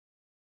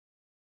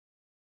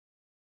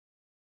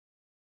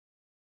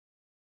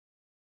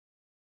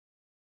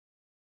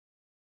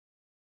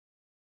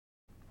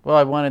Well,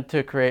 I wanted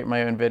to create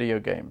my own video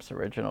games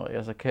originally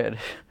as a kid.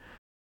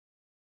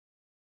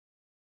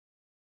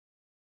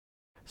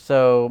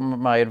 So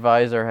my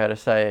advisor had a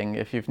saying,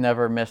 if you've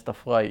never missed a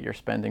flight, you're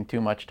spending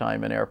too much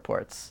time in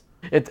airports.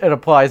 It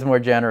applies more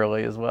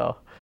generally as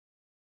well.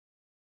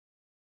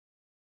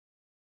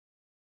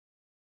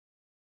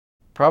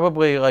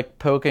 Probably like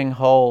poking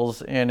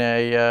holes in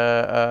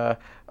a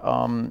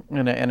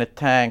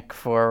tank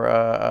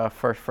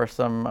for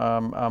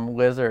some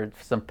lizards,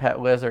 some pet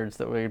lizards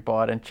that we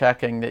bought, and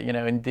checking that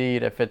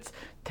indeed if it's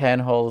 10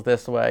 holes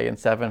this way and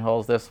 7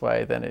 holes this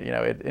way, then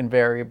it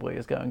invariably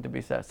is going to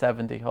be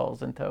 70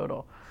 holes in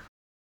total.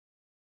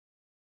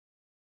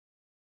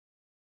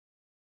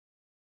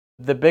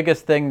 The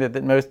biggest thing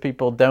that most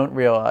people don't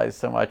realize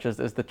so much is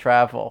the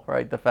travel,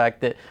 right? The fact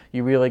that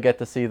you really get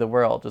to see the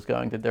world just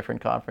going to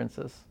different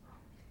conferences.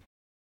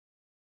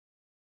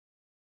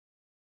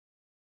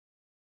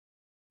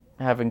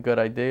 Having good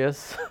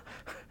ideas.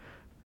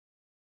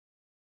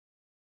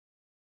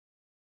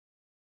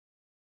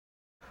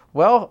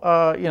 Well,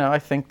 I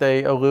think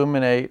they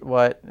illuminate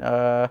what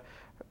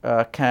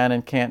can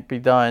and can't be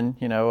done,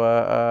 in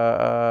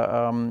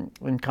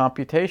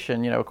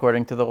computation,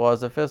 according to the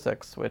laws of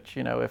physics, which,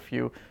 if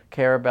you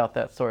care about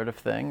that sort of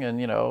thing,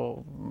 and, a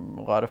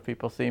lot of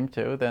people seem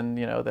to,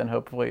 then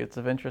hopefully it's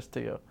of interest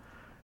to you.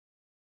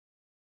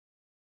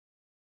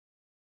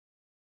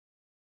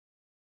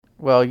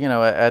 Well,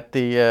 at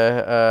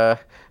the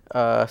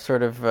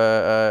sort of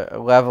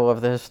level of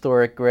the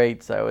historic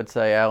greats, I would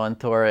say Alan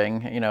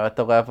Turing. At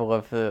the level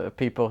of the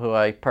people who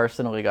I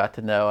personally got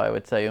to know, I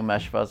would say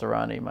Umesh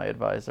Vazirani, my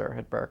advisor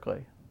at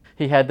Berkeley.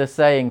 He had this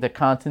saying to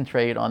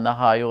concentrate on the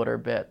high order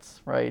bits,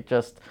 right?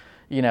 Just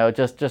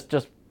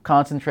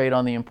concentrate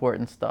on the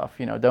important stuff.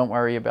 Don't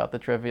worry about the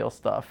trivial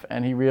stuff.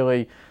 And he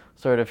really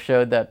sort of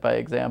showed that by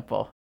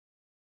example.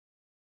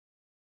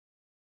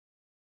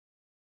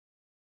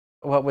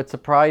 What would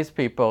surprise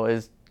people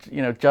is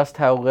just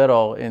how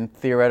little in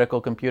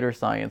theoretical computer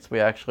science we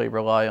actually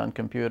rely on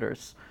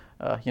computers.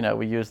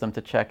 We use them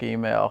to check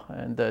email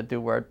and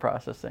do word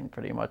processing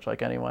pretty much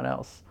like anyone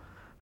else.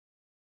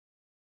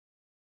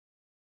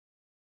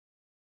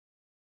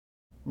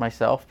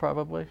 Myself,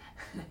 probably.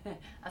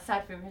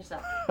 Aside from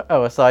yourself.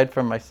 Oh, aside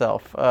from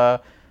myself, I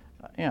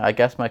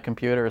guess my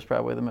computer is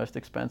probably the most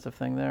expensive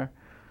thing there.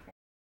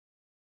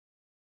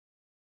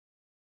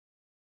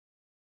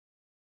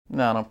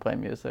 No, I don't play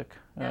music.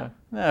 No,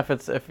 if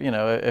it's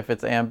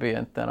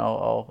ambient, then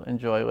I'll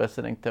enjoy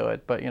listening to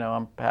it. But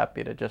I'm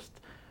happy to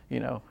just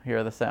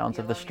hear the sounds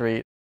Be of the alone.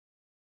 street.